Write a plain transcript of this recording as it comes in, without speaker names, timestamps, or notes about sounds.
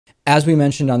As we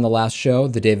mentioned on the last show,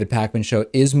 the David Pakman Show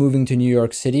is moving to New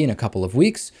York City in a couple of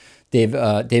weeks.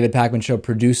 David Pakman Show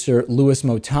producer Louis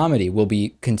Motamedi will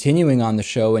be continuing on the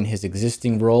show in his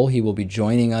existing role. He will be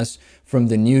joining us from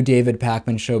the new David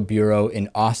Pakman Show Bureau in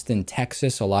Austin,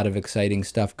 Texas. A lot of exciting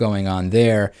stuff going on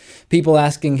there. People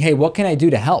asking, hey, what can I do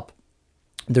to help?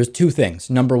 There's two things.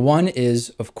 Number one is,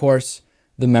 of course,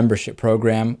 the membership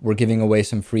program. We're giving away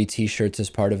some free t-shirts as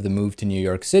part of the move to New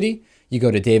York City. You go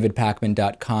to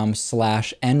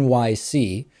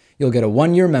davidpakman.com/NYC. You'll get a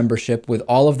 1-year membership with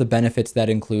all of the benefits that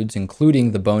includes,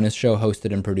 including the bonus show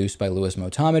hosted and produced by Louis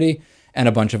Motamedi and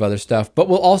a bunch of other stuff. But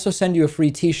we'll also send you a free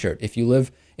t-shirt. If you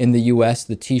live in the US,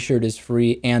 the t-shirt is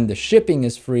free and the shipping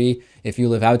is free. If you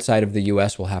live outside of the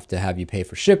US, we'll have to have you pay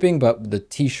for shipping, but the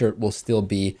t-shirt will still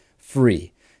be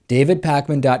free.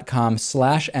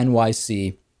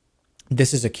 davidpakman.com/NYC.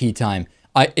 This is a key time.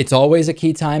 It's always a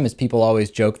key time, as people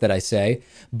always joke that I say,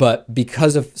 but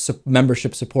because of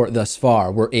membership support thus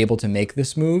far, we're able to make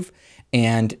this move,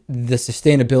 and the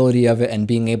sustainability of it and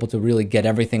being able to really get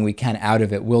everything we can out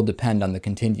of it will depend on the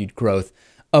continued growth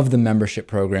of the membership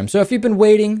program. So if you've been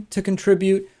waiting to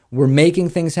contribute, we're making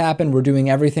things happen. We're doing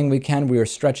everything we can. We are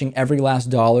stretching every last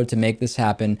dollar to make this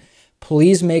happen.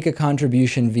 Please make a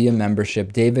contribution via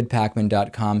membership,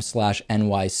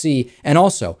 davidpakman.com/NYC. And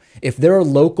also, if there are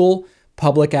local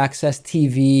public access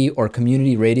TV or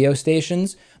community radio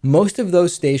stations, most of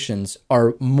those stations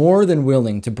are more than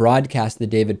willing to broadcast the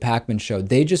David Pakman Show.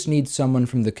 They just need someone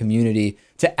from the community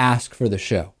to ask for the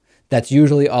show. That's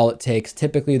usually all it takes.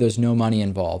 Typically, there's no money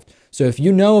involved. So if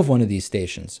you know of one of these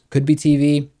stations, could be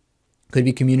TV, could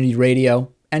be community radio,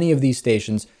 any of these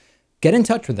stations, get in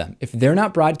touch with them. If they're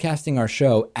not broadcasting our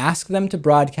show, ask them to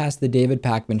broadcast the David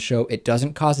Pakman Show. It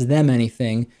doesn't cost them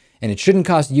anything, and it shouldn't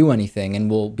cost you anything, and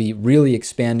we'll be really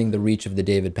expanding the reach of the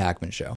David Pakman Show.